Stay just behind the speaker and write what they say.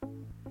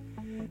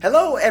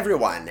Hello,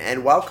 everyone,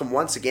 and welcome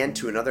once again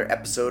to another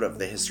episode of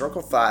the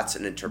Historical Thoughts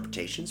and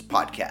Interpretations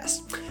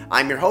podcast.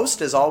 I'm your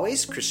host, as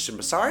always, Christian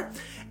Bassar,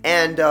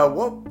 and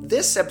what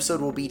this episode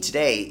will be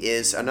today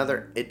is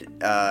another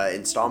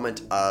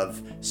installment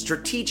of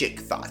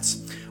Strategic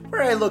Thoughts,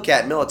 where I look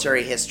at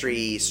military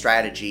history,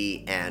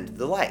 strategy, and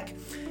the like.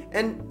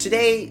 And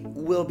today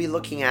we'll be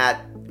looking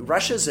at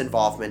Russia's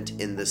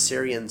involvement in the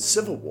Syrian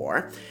civil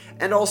war,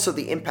 and also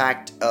the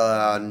impact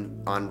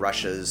on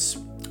Russia's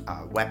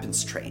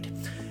weapons trade.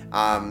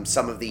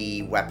 Some of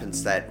the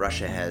weapons that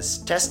Russia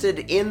has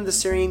tested in the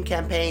Syrian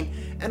campaign,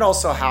 and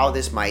also how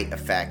this might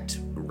affect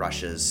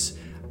Russia's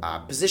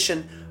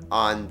position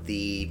on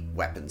the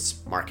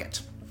weapons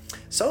market.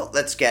 So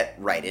let's get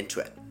right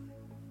into it.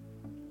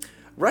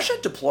 Russia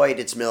deployed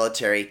its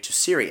military to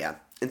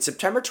Syria in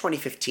September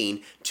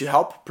 2015 to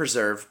help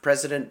preserve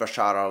President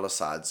Bashar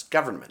al-Assad's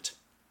government.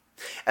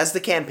 As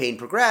the campaign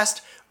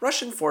progressed,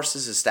 Russian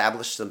forces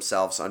established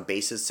themselves on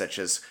bases such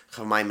as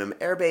Khmeimim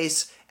Air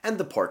Base and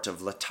the port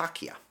of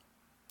Latakia.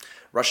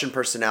 Russian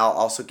personnel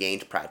also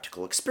gained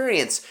practical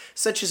experience,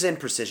 such as in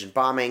precision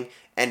bombing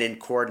and in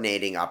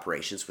coordinating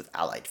operations with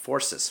Allied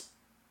forces.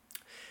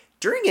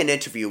 During an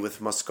interview with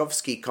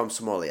Moskovsky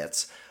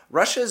Komsomolets,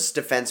 Russia's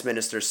Defense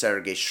Minister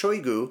Sergei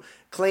Shoigu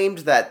claimed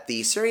that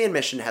the Syrian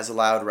mission has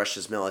allowed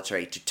Russia's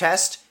military to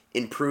test,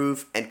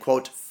 improve, and,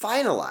 quote,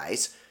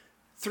 finalize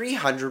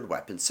 300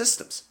 weapon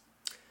systems.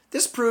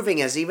 This proving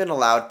has even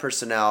allowed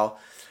personnel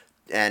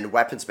and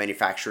weapons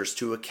manufacturers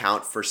to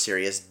account for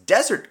Syria's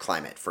desert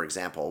climate, for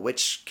example,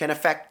 which can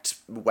affect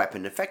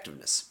weapon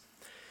effectiveness.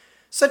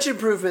 Such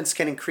improvements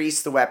can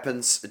increase the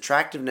weapon's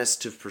attractiveness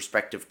to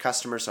prospective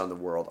customers on the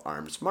world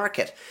arms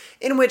market,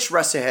 in which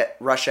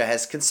Russia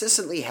has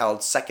consistently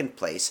held second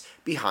place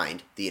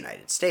behind the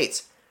United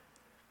States.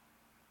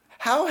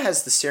 How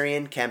has the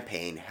Syrian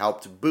campaign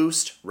helped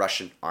boost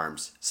Russian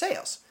arms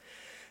sales?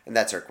 And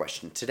that's our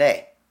question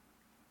today.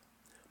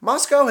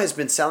 Moscow has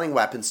been selling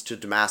weapons to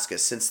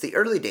Damascus since the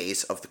early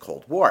days of the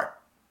Cold War.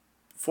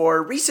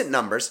 For recent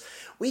numbers,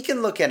 we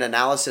can look at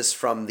analysis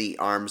from the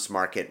arms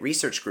market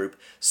research group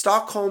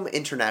Stockholm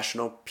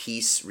International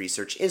Peace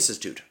Research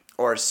Institute,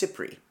 or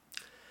SIPRI.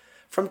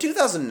 From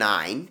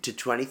 2009 to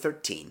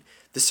 2013,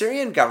 the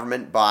Syrian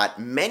government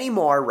bought many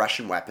more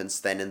Russian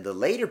weapons than in the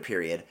later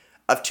period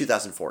of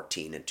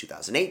 2014 and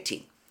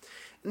 2018.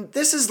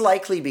 This is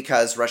likely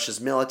because Russia's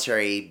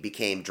military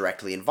became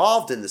directly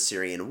involved in the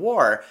Syrian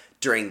war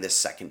during this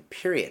second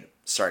period,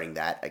 starting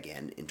that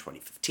again in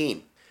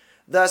 2015.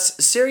 Thus,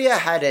 Syria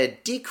had a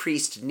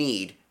decreased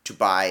need to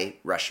buy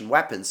Russian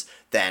weapons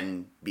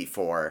than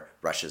before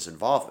Russia's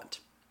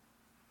involvement.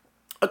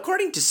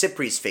 According to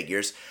SIPRI's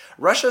figures,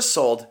 Russia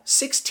sold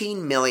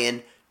 16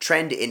 million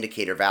Trend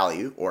Indicator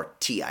Value, or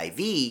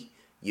TIV,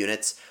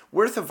 units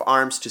worth of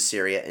arms to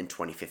Syria in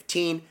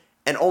 2015,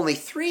 and only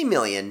 3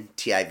 million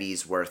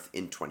TIVs worth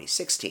in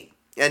 2016.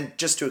 And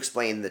just to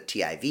explain the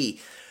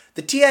TIV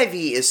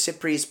is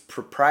SIPRI's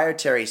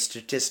proprietary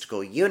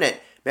statistical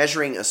unit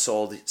measuring a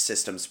sold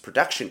system's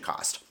production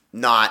cost,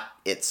 not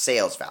its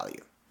sales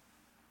value.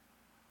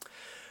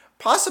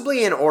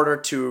 Possibly in order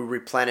to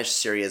replenish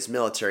Syria's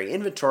military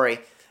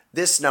inventory,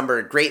 this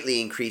number greatly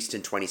increased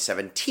in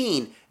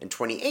 2017 and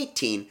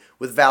 2018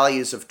 with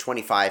values of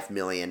 25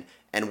 million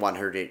and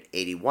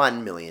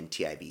 181 million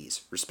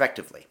TIVs,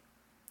 respectively.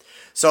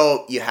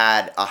 So you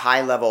had a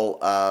high level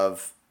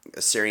of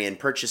Syrian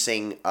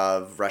purchasing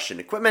of Russian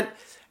equipment,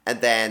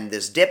 and then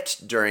this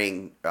dipped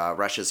during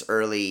Russia's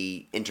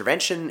early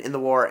intervention in the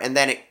war, and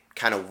then it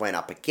kind of went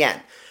up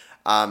again.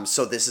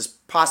 So this is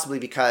possibly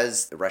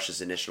because Russia's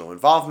initial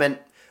involvement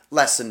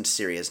lessened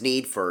Syria's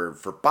need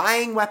for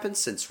buying weapons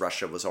since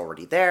Russia was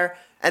already there,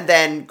 and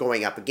then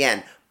going up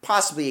again,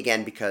 possibly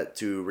again because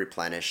to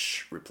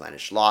replenish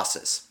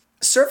losses.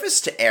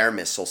 Surface-to-air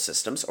missile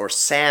systems, or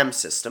SAM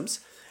systems,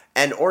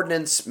 and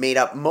ordnance made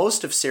up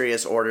most of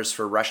Syria's orders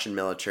for Russian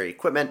military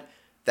equipment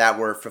that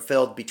were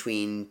fulfilled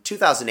between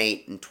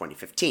 2008 and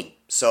 2015.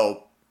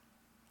 So,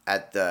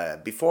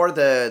 before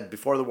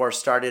the war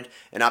started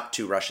and up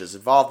to Russia's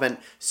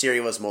involvement,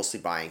 Syria was mostly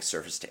buying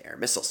surface-to-air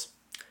missiles.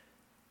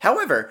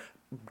 However,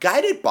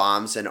 guided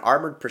bombs and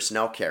armored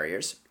personnel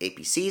carriers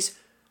 (APCs)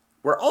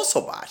 were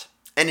also bought,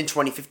 and in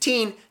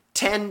 2015,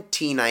 10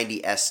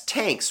 T-90S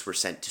tanks were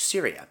sent to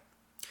Syria.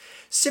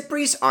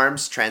 SIPRI's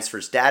Arms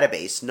Transfers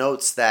database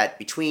notes that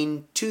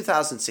between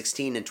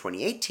 2016 and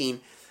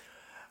 2018,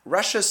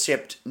 Russia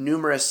shipped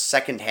numerous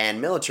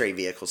second-hand military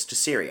vehicles to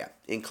Syria,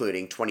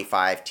 including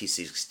 25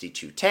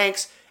 T-62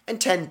 tanks and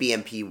 10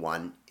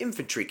 BMP-1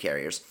 infantry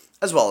carriers,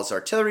 as well as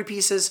artillery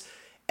pieces,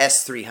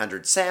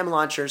 S-300 SAM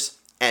launchers,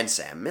 and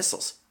SAM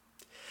missiles.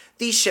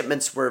 These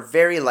shipments were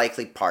very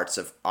likely parts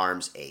of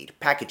arms aid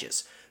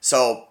packages.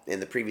 So,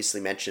 in the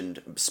previously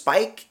mentioned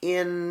spike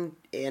in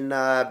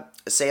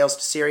sales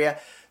to Syria,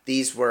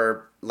 these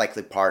were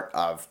likely part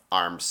of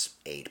arms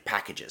aid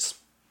packages.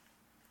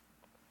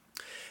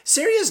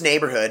 Syria's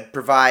neighborhood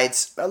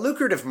provides a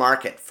lucrative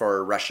market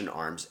for Russian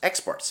arms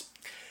exports.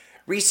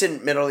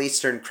 Recent Middle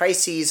Eastern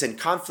crises and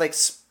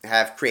conflicts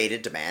have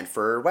created demand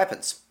for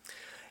weapons.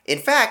 In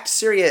fact,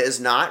 Syria is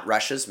not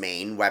Russia's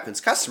main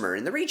weapons customer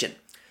in the region.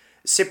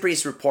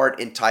 SIPRI's report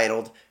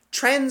entitled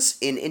Trends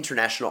in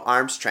International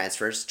Arms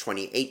Transfers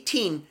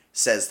 2018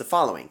 says the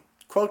following,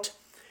 quote,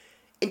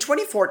 in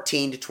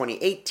 2014 to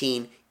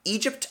 2018,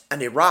 Egypt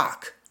and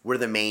Iraq were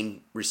the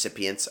main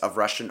recipients of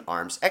Russian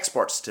arms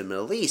exports to the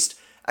Middle East,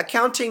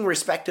 accounting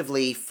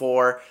respectively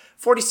for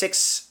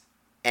 46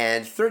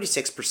 and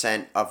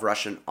 36% of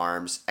Russian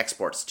arms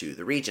exports to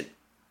the region.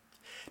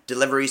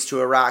 Deliveries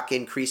to Iraq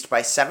increased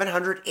by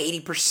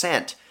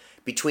 780%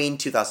 between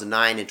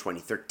 2009 and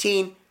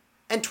 2013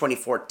 and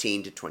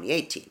 2014 to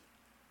 2018,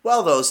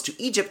 while those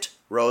to Egypt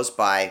rose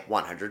by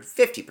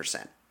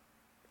 150%.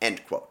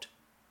 End quote.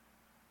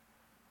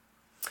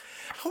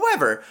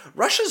 However,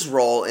 Russia's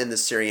role in the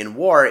Syrian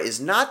war is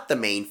not the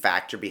main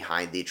factor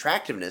behind the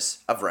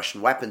attractiveness of Russian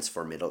weapons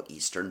for Middle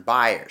Eastern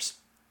buyers.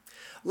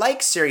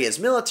 Like Syria's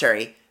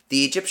military,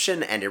 the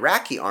Egyptian and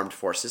Iraqi armed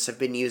forces have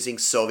been using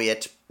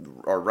Soviet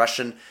or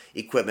Russian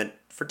equipment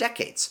for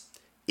decades.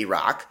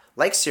 Iraq,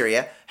 like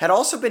Syria, had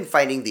also been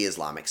fighting the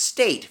Islamic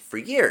State for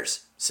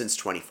years, since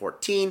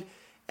 2014,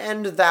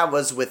 and that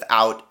was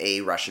without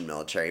a Russian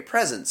military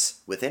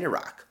presence within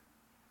Iraq.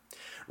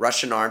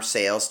 Russian arms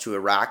sales to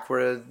Iraq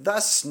were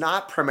thus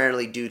not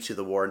primarily due to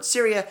the war in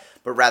Syria,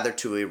 but rather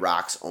to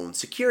Iraq's own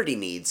security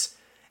needs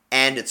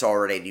and its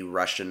already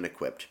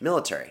Russian-equipped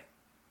military.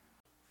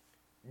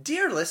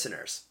 Dear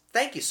listeners,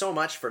 thank you so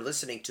much for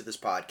listening to this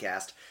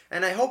podcast,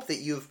 and I hope that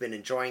you've been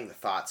enjoying the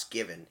thoughts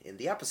given in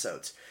the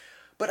episodes.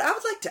 But I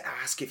would like to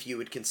ask if you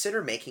would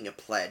consider making a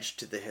pledge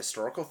to the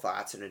Historical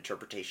Thoughts and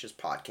Interpretations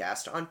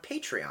podcast on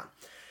Patreon.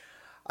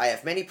 I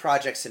have many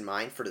projects in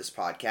mind for this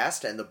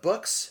podcast, and the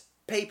books,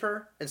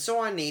 paper, and so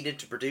on needed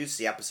to produce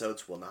the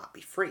episodes will not be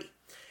free.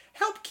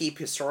 Help keep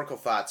Historical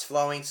Thoughts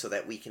flowing so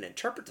that we can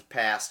interpret the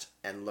past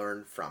and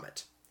learn from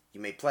it. You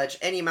may pledge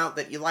any amount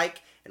that you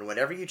like, and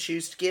whatever you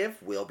choose to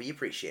give will be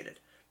appreciated.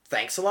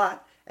 Thanks a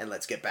lot, and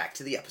let's get back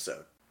to the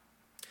episode.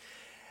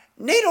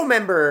 NATO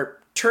member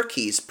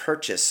Turkey's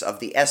purchase of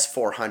the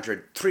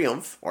S-400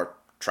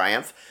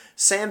 Triumph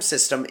SAM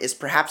system is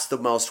perhaps the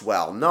most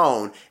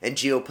well-known and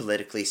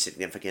geopolitically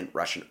significant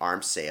Russian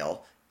arms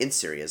sale in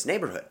Syria's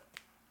neighborhood.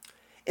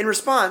 In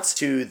response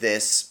to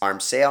this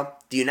arms sale,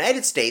 the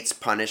United States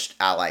punished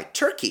ally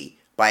Turkey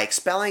by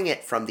expelling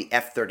it from the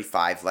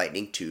F-35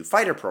 Lightning II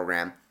fighter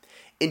program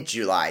in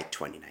July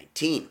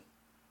 2019.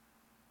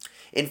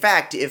 In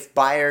fact, if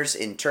buyers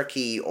in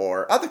Turkey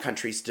or other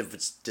countries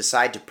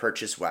decide to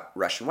purchase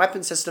Russian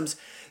weapon systems,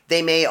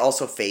 they may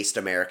also face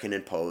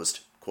American-imposed,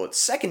 quote,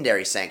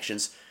 secondary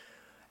sanctions,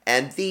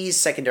 and these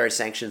secondary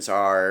sanctions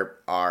are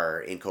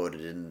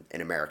encoded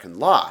in American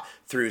law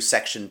through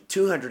Section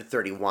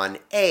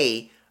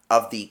 231A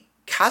of the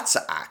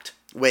CAATSA Act,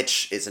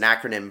 which is an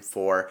acronym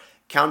for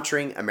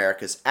Countering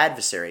America's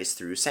Adversaries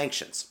Through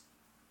Sanctions.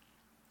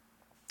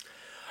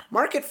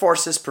 Market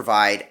forces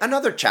provide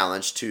another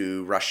challenge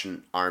to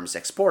Russian arms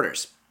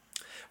exporters.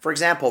 For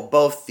example,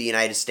 both the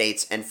United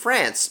States and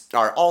France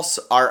are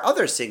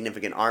other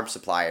significant arms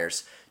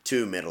suppliers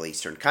to Middle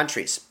Eastern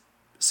countries.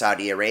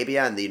 Saudi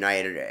Arabia and the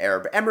United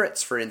Arab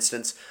Emirates, for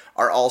instance,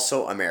 are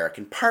also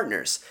American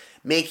partners,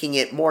 making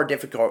it more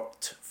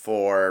difficult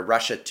for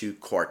Russia to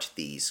court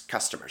these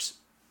customers.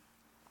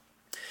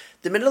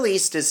 The Middle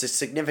East is a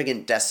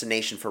significant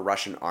destination for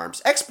Russian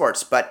arms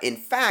exports, but in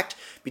fact,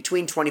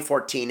 between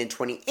 2014 and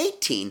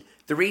 2018,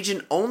 the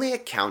region only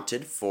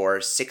accounted for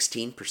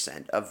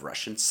 16% of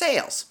Russian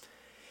sales.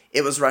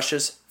 It was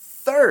Russia's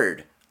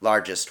third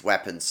largest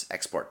weapons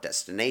export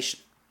destination.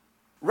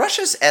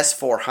 Russia's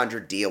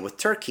S-400 deal with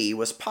Turkey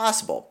was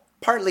possible,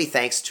 partly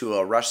thanks to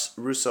a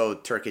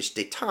Russo-Turkish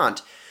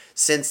détente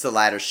since the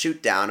latter's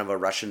shoot-down of a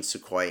Russian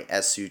Sukhoi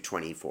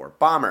Su-24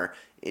 bomber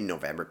in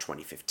November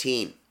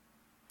 2015.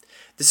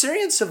 The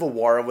Syrian civil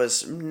war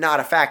was not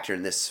a factor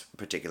in this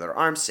particular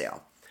arms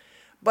sale.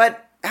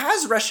 But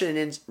has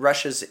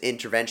Russia's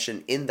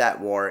intervention in that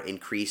war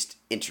increased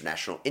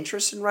international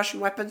interest in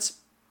Russian weapons?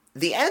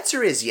 The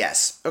answer is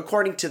yes,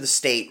 according to the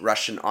state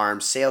Russian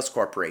arms sales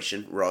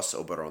corporation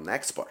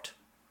Rosoboronexport.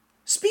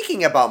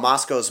 Speaking about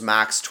Moscow's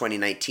MAX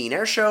 2019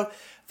 airshow,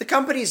 the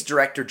company's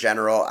Director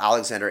General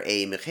Alexander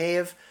A.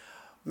 Mikheyev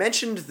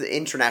mentioned the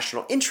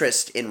international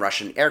interest in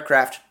Russian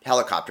aircraft,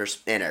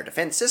 helicopters, and air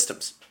defense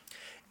systems.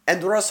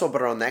 And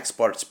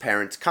Rosoboronexport's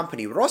parent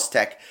company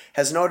Rostec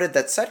has noted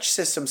that such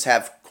systems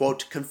have,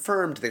 quote,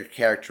 confirmed their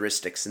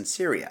characteristics in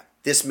Syria.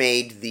 This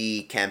made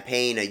the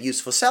campaign a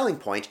useful selling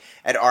point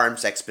at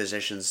arms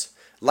expositions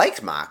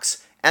like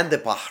MAX and the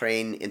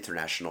Bahrain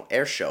International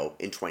Air Show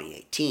in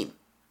 2018.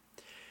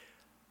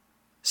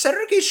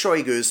 Sergei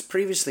Shoigu's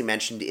previously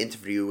mentioned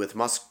interview with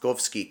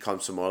Moskovsky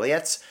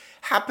Komsomolets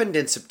happened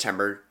in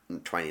September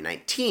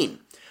 2019,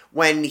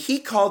 when he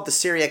called the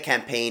Syria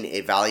campaign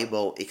a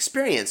valuable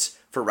experience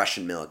for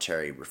Russian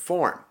military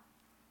reform.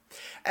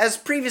 As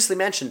previously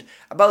mentioned,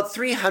 about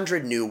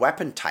 300 new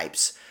weapon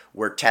types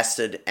were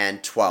tested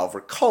and 12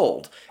 were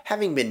culled,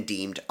 having been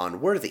deemed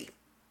unworthy.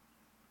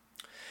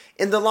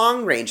 In the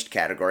long-range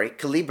category,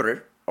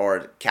 Kalibr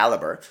or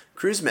Caliber,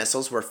 cruise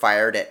missiles were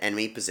fired at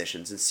enemy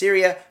positions in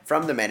Syria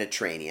from the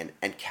Mediterranean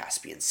and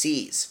Caspian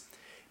Seas.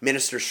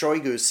 Minister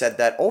Shoigu said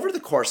that over the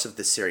course of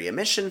the Syria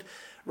mission,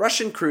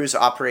 Russian crews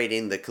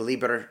operating the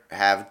Caliber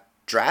have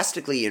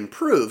drastically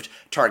improved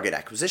target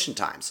acquisition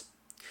times.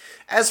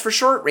 As for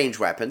short-range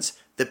weapons,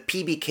 the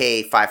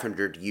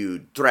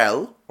PBK-500U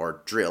drill,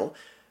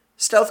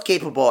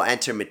 stealth-capable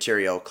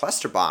anti-material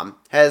cluster bomb,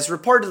 has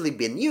reportedly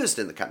been used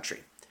in the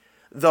country,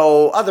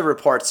 though other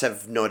reports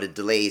have noted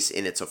delays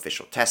in its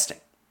official testing.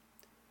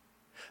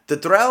 The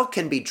drill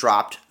can be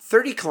dropped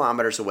 30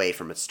 kilometers away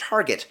from its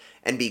target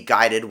and be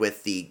guided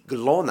with the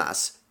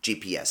GLONASS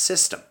GPS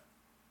system.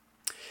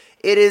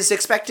 It is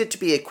expected to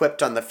be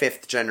equipped on the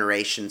 5th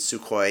generation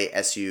Sukhoi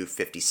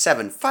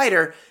Su-57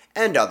 fighter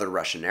and other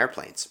Russian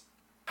airplanes.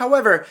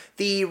 However,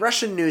 the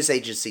Russian news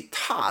agency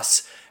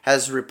TASS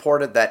has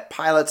reported that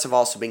pilots have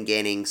also been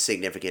gaining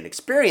significant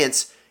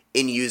experience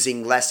in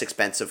using less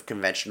expensive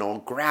conventional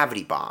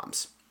gravity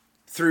bombs.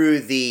 Through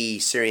the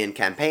Syrian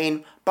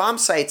campaign, bomb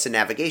sights and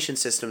navigation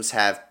systems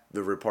have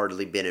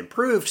reportedly been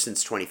improved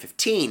since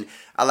 2015,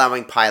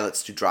 allowing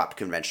pilots to drop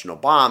conventional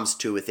bombs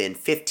to within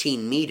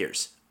 15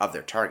 meters of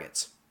their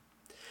targets.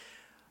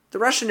 The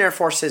Russian Air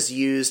Force has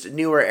used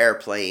newer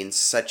airplanes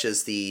such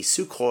as the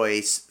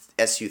Sukhoi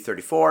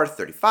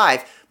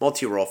Su-34-35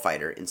 multi-role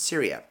fighter in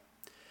Syria.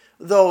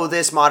 Though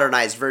this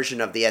modernized version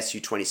of the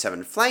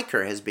Su-27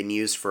 flanker has been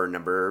used for a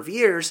number of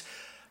years,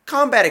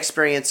 combat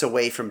experience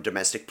away from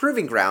domestic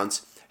proving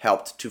grounds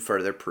helped to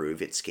further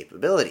prove its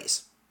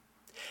capabilities.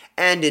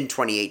 And in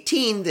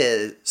 2018,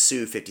 the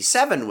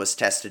Su-57 was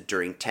tested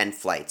during 10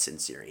 flights in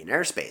Syrian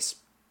airspace.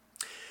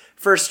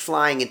 First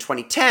flying in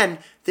 2010,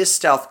 this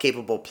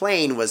stealth-capable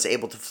plane was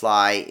able to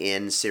fly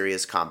in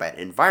Syria's combat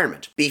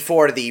environment,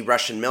 before the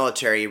Russian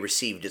military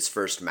received its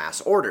first mass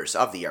orders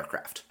of the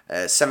aircraft.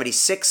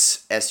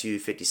 76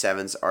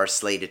 Su-57s are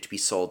slated to be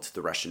sold to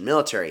the Russian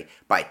military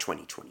by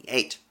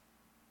 2028.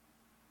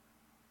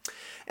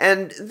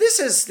 And this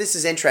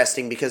is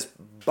interesting because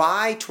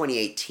by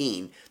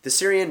 2018, the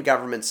Syrian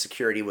government's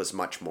security was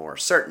much more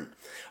certain.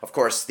 Of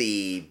course,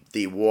 the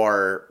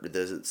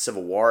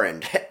civil war,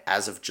 and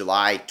as of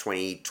July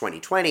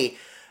 2020,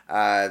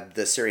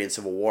 the Syrian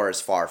civil war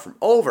is far from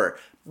over.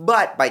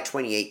 But by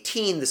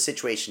 2018, the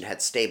situation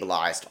had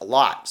stabilized a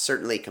lot,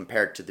 certainly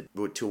compared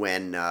to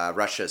when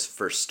Russia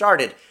first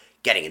started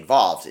getting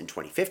involved in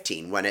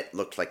 2015, when it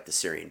looked like the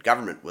Syrian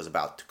government was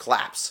about to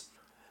collapse.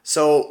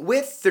 So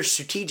with the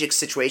strategic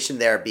situation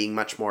there being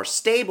much more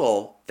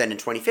stable than in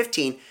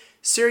 2015,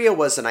 Syria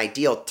was an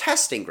ideal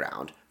testing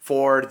ground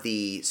for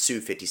the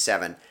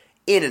Su-57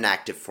 in an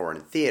active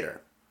foreign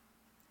theater.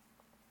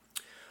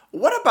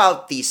 What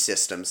about these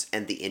systems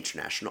and the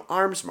international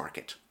arms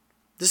market?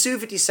 The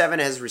Su-57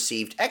 has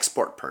received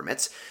export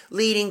permits,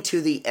 leading to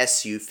the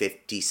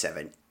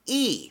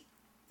Su-57E,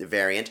 the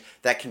variant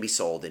that can be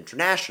sold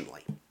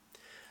internationally.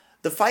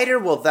 The fighter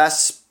will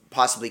thus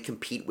possibly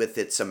compete with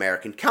its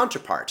American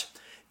counterpart,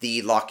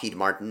 the Lockheed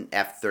Martin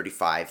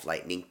F-35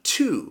 Lightning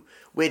II,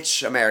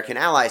 which American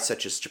allies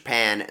such as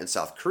Japan and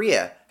South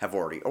Korea have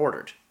already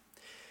ordered.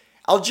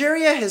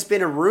 Algeria has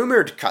been a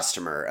rumored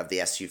customer of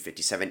the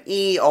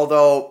Su-57E,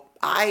 although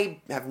I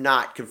have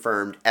not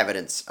confirmed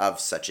evidence of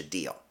such a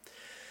deal.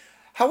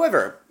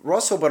 However,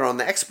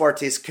 Rosoboron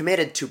Export is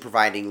committed to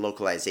providing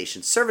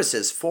localization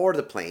services for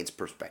the plane's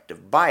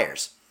prospective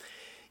buyers.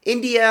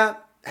 India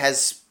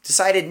has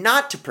decided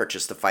not to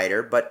purchase the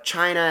fighter, but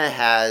China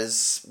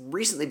has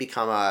recently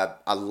become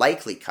a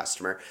likely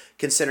customer,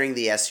 considering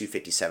the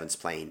Su-57's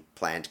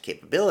planned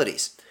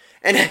capabilities.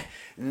 And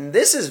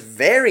this is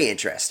very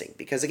interesting,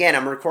 because again,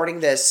 I'm recording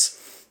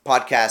this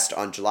podcast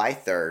on July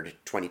 3rd,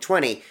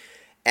 2020,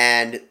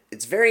 and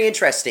it's very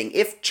interesting.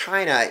 If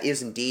China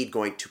is indeed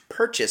going to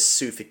purchase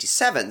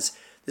Su-57s,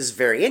 this is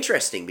very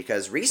interesting,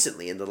 because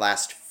recently, in the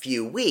last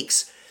few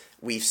weeks,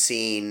 we've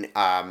seen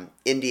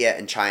India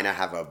and China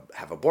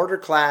have a border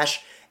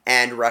clash,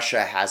 and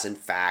Russia has in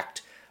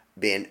fact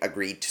been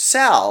agreed to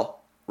sell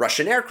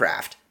Russian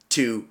aircraft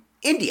to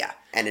India,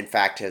 and in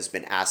fact has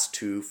been asked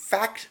to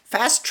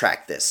fast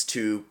track this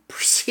to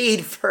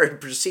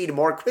proceed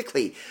more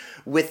quickly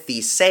with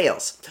these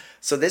sales.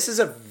 So this is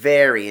a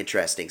very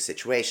interesting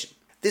situation.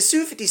 The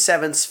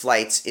Su-57's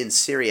flights in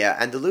Syria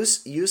and the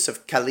use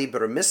of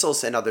Caliber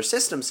missiles and other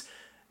systems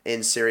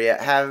in Syria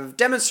have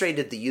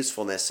demonstrated the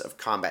usefulness of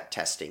combat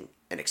testing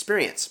and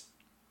experience.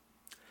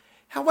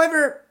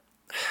 However,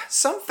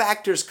 some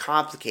factors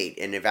complicate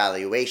an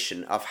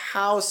evaluation of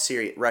how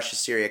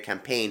Russia-Syria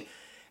campaign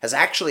has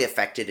actually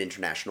affected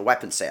international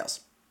weapons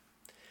sales.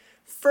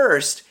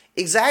 First,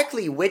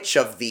 exactly which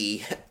of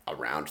the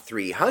around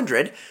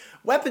 300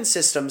 weapon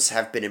systems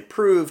have been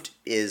improved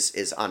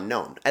is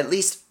unknown. At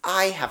least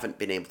I haven't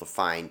been able to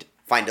find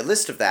a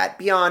list of that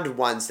beyond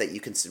ones that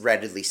you can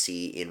readily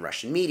see in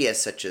Russian media,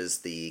 such as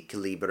the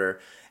Caliber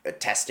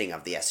testing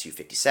of the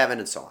Su-57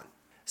 and so on.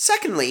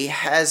 Secondly,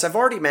 as I've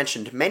already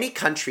mentioned, many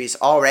countries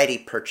already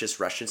purchase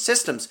Russian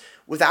systems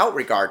without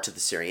regard to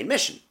the Syrian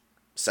mission,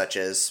 such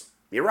as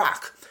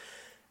Iraq.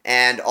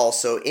 And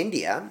also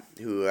India,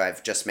 who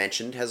I've just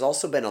mentioned, has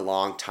also been a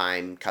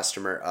long-time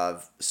customer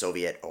of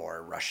Soviet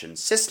or Russian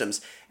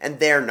systems, and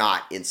they're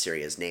not in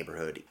Syria's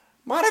neighborhood.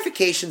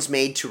 Modifications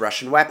made to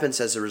Russian weapons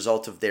as a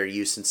result of their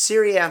use in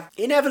Syria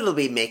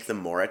inevitably make them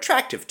more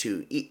attractive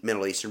to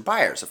Middle Eastern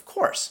buyers, of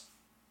course.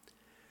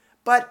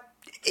 But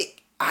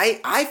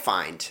I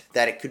find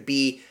that it could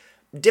be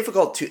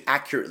difficult to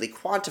accurately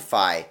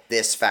quantify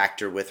this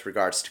factor with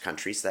regards to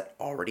countries that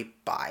already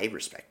buy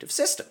respective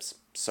systems.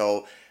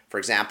 So, for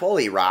example,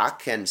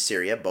 Iraq and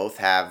Syria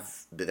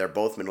they're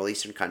both Middle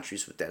Eastern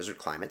countries with desert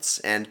climates,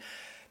 and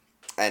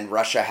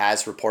Russia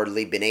has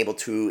reportedly been able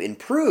to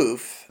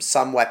improve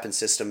some weapon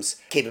systems'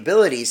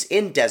 capabilities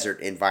in desert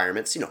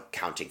environments,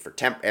 counting for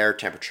air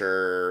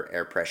temperature,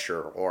 air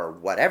pressure, or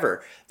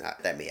whatever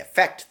that may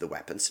affect the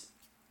weapons.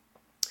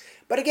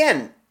 But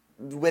again,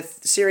 with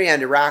Syria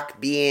and Iraq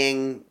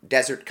being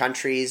desert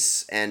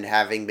countries and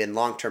having been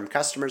long-term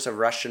customers of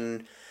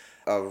Russian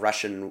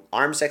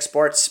arms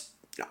exports,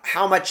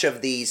 how much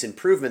of these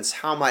improvements,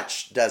 how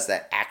much does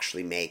that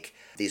actually make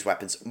these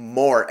weapons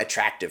more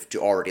attractive to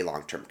already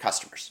long-term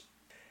customers?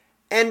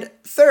 And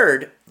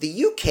third,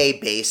 the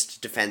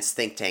UK-based defense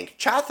think tank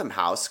Chatham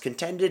House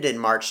contended in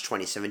March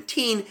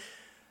 2017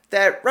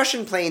 that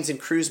Russian planes and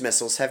cruise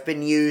missiles have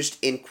been used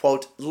in,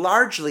 quote,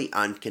 largely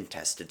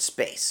uncontested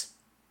space.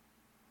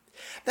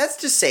 That's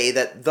to say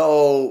that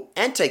though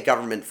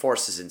anti-government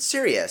forces in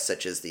Syria,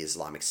 such as the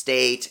Islamic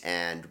State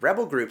and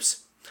rebel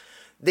groups,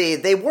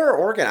 they were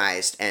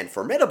organized and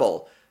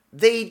formidable,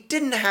 they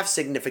didn't have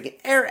significant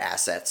air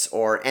assets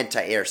or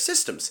anti-air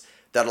systems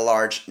that a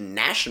large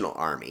national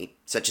army,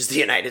 such as the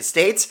United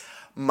States,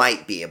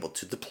 might be able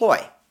to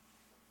deploy.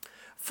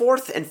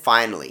 Fourth and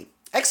finally,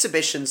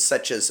 exhibitions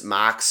such as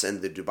MAX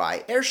and the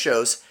Dubai Air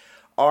Shows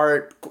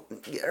are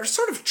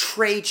sort of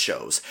trade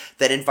shows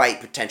that invite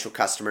potential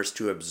customers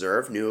to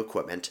observe new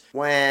equipment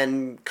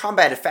when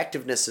combat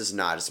effectiveness is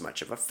not as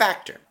much of a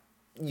factor.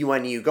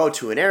 When you go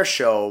to an air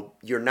show,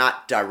 you're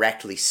not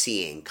directly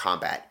seeing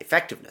combat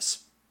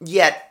effectiveness.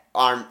 Yet,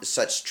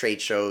 such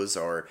trade shows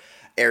or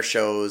air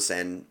shows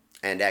and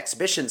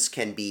exhibitions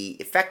can be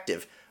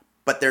effective,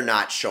 but they're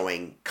not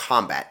showing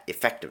combat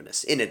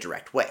effectiveness in a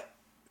direct way.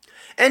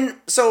 And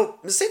so,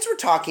 since we're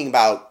talking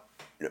about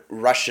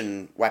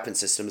Russian weapon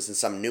systems and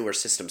some newer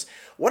systems,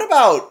 what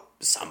about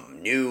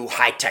some new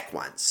high-tech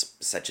ones,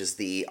 such as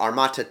the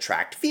Armata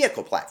tracked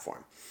vehicle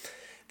platform?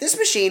 This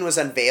machine was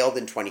unveiled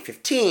in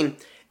 2015,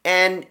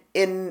 and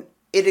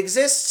it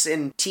exists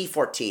in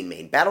T-14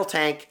 main battle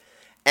tank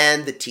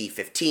and the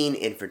T-15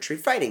 infantry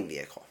fighting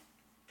vehicle.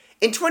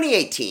 In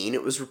 2018,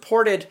 it was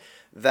reported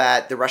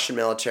that the Russian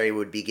military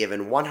would be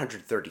given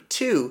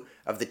 132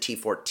 of the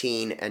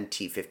T-14 and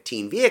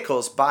T-15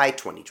 vehicles by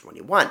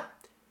 2021.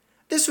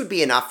 This would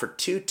be enough for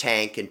 2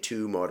 tank and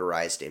 2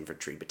 motorized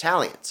infantry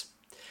battalions.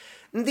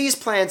 These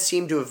plans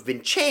seem to have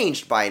been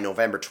changed by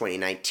November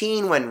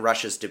 2019 when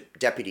Russia's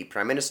Deputy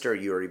Prime Minister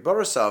Yuri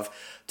Borisov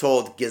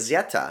told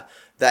Gazeta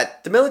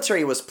that the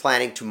military was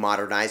planning to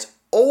modernize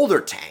older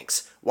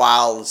tanks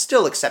while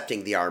still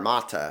accepting the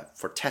Armata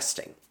for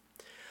testing.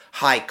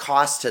 High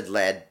costs had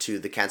led to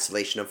the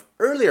cancellation of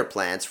earlier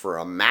plans for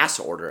a mass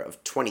order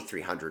of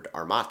 2,300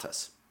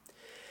 Armatas.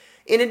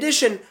 In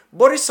addition,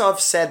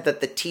 Borisov said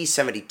that the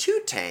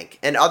T-72 tank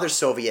and other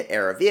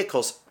Soviet-era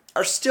vehicles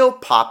are still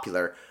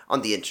popular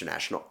on the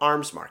international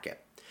arms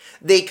market.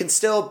 They can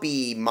still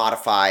be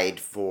modified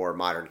for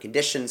modern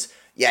conditions,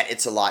 yet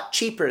it's a lot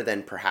cheaper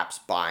than perhaps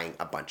buying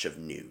a bunch of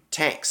new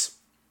tanks.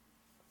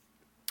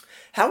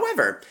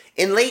 However,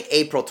 in late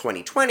April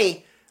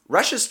 2020,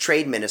 Russia's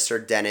Trade Minister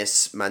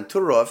Denis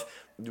Manturov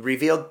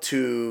revealed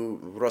to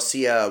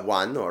Rossiya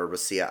 1 or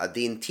Rossiya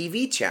Adin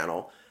TV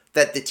channel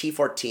that the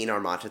T-14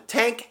 Armata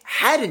tank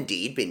had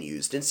indeed been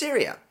used in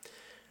Syria.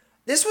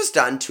 This was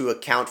done to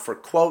account for,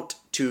 quote,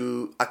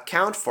 to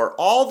account for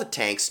all the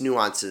tank's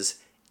nuances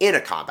in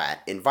a combat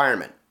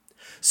environment.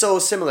 So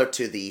similar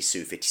to the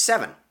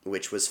Su-57,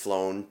 which was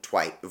flown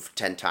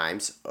 10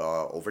 times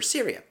over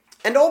Syria.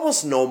 And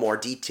almost no more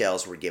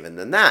details were given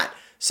than that,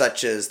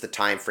 such as the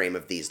time frame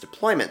of these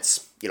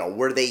deployments.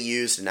 Were they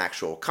used in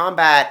actual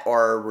combat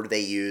or were they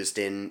used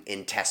in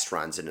test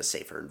runs in a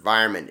safer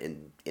environment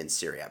in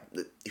Syria?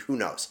 Who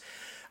knows?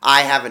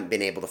 I haven't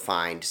been able to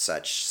find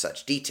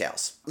such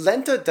details.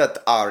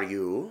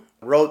 Lenta.ru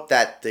wrote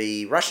that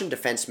the Russian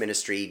Defense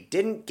Ministry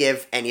didn't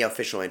give any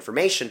official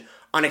information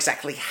on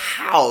exactly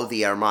how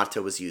the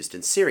Armata was used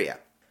in Syria.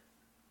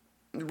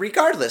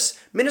 Regardless,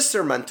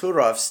 Minister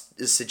Manturov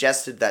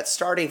suggested that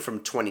starting from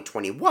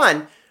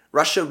 2021,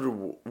 Russia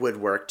would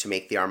work to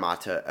make the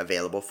Armata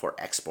available for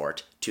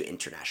export to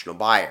international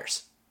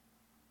buyers.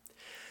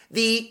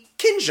 The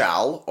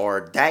Kinzhal,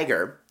 or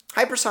Dagger,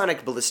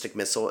 hypersonic ballistic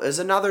missile is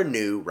another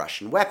new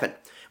Russian weapon,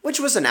 which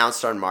was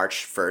announced on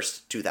March 1,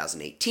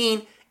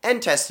 2018,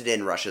 and tested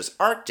in Russia's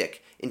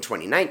Arctic in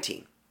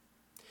 2019.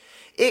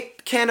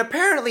 It can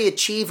apparently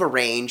achieve a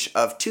range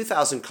of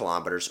 2,000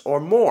 kilometers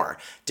or more,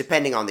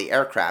 depending on the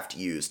aircraft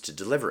used to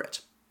deliver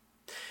it.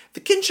 The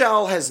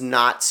Kinjal has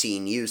not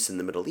seen use in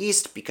the Middle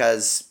East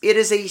because it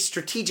is a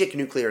strategic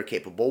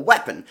nuclear-capable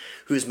weapon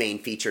whose main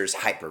feature is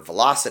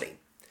hypervelocity.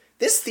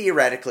 This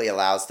theoretically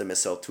allows the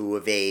missile to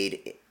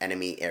evade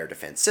enemy air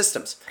defense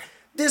systems.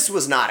 This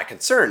was not a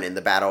concern in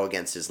the battle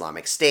against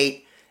Islamic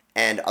State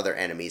and other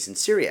enemies in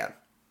Syria.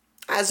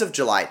 As of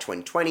July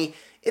 2020,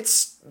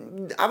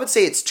 I would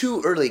say it's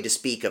too early to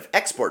speak of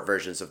export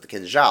versions of the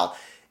Kinjal,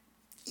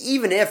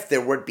 even if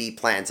there would be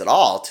plans at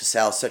all to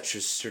sell such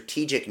a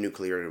strategic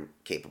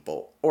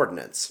nuclear-capable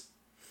ordnance.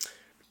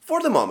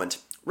 For the moment,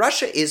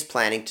 Russia is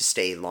planning to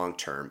stay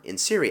long-term in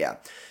Syria,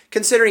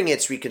 considering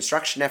its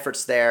reconstruction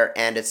efforts there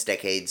and its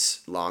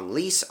decades-long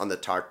lease on the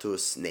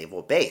Tartus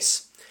naval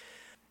base.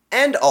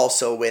 And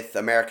also with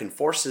American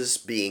forces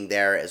being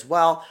there as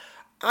well,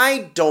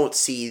 I don't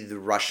see the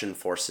Russian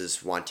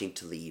forces wanting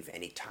to leave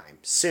anytime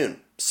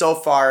soon. So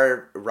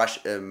far,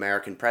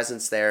 American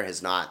presence there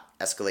has not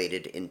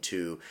escalated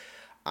into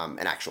an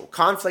actual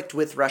conflict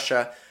with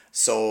Russia,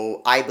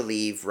 so I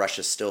believe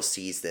Russia still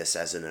sees this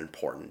as an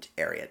important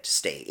area to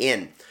stay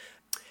in.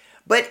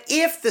 But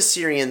if the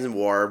Syrian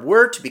war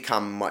were to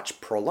become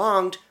much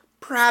prolonged,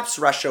 perhaps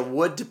Russia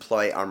would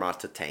deploy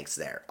Armata tanks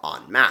there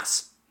en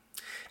masse.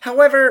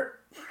 However,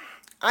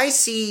 I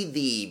see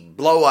the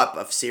blow-up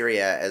of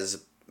Syria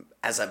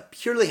as a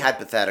purely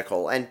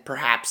hypothetical and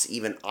perhaps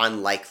even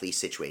unlikely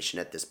situation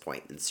at this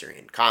point in the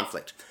Syrian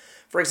conflict.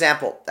 For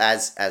example,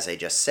 as I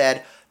just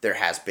said, there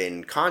has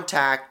been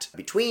contact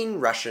between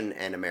Russian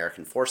and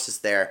American forces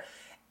there,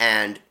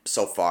 and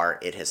so far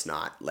it has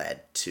not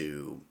led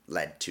to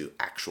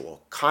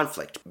actual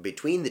conflict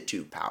between the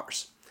two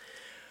powers.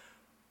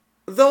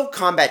 Though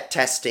combat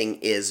testing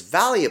is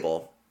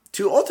valuable,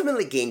 to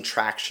ultimately gain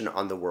traction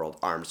on the world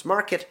arms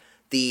market,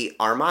 the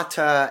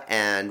Armata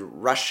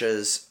and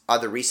Russia's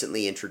other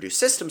recently introduced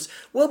systems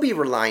will be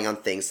relying on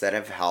things that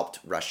have helped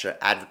Russia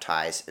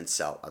advertise and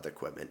sell other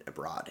equipment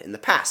abroad in the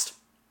past,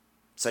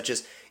 such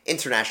as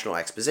international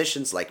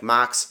expositions like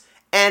MAKS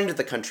and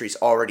the country's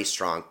already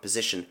strong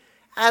position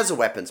as a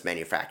weapons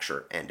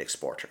manufacturer and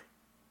exporter.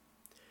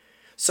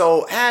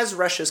 So, has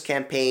Russia's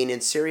campaign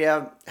in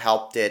Syria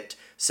helped it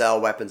sell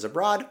weapons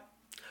abroad?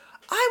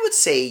 I would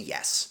say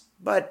yes,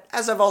 but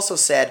as I've also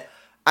said,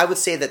 I would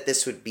say that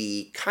this would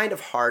be kind of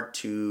hard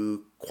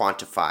to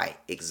quantify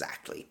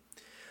exactly,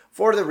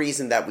 for the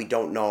reason that we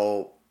don't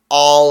know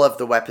all of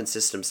the weapon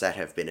systems that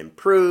have been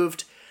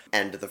improved,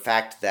 and the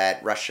fact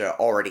that Russia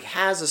already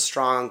has a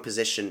strong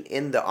position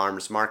in the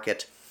arms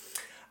market.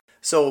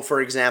 So,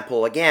 for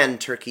example, again,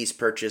 Turkey's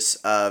purchase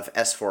of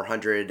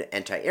S-400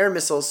 anti-air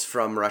missiles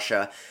from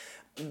Russia,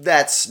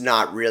 that's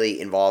not really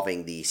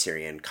involving the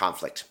Syrian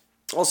conflict.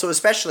 Also,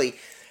 especially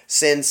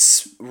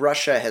since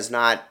Russia has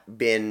not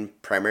been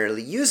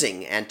primarily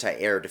using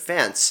anti-air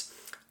defense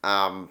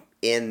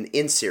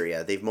in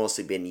Syria. They've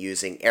mostly been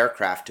using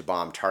aircraft to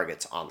bomb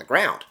targets on the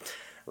ground,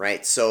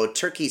 right? So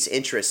Turkey's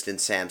interest in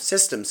SAM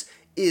systems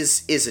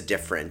is a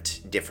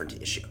different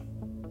issue.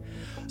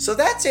 So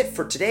that's it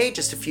for today.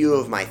 Just a few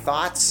of my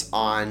thoughts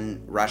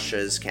on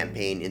Russia's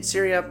campaign in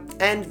Syria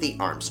and the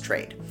arms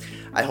trade.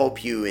 I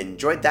hope you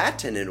enjoyed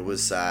that and it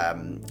was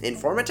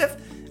informative.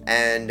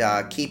 And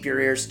keep your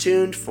ears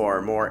tuned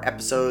for more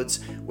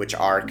episodes which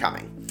are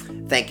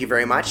coming. Thank you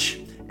very much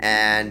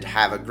and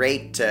have a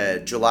great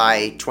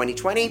July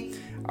 2020.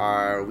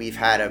 We've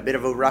had a bit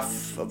of a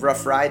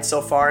rough ride so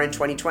far in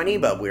 2020,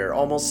 but we're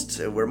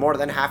more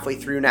than halfway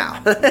through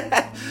now.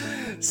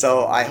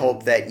 So I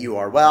hope that you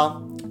are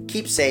well,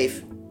 keep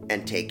safe,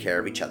 and take care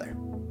of each other.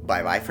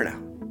 Bye-bye for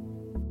now.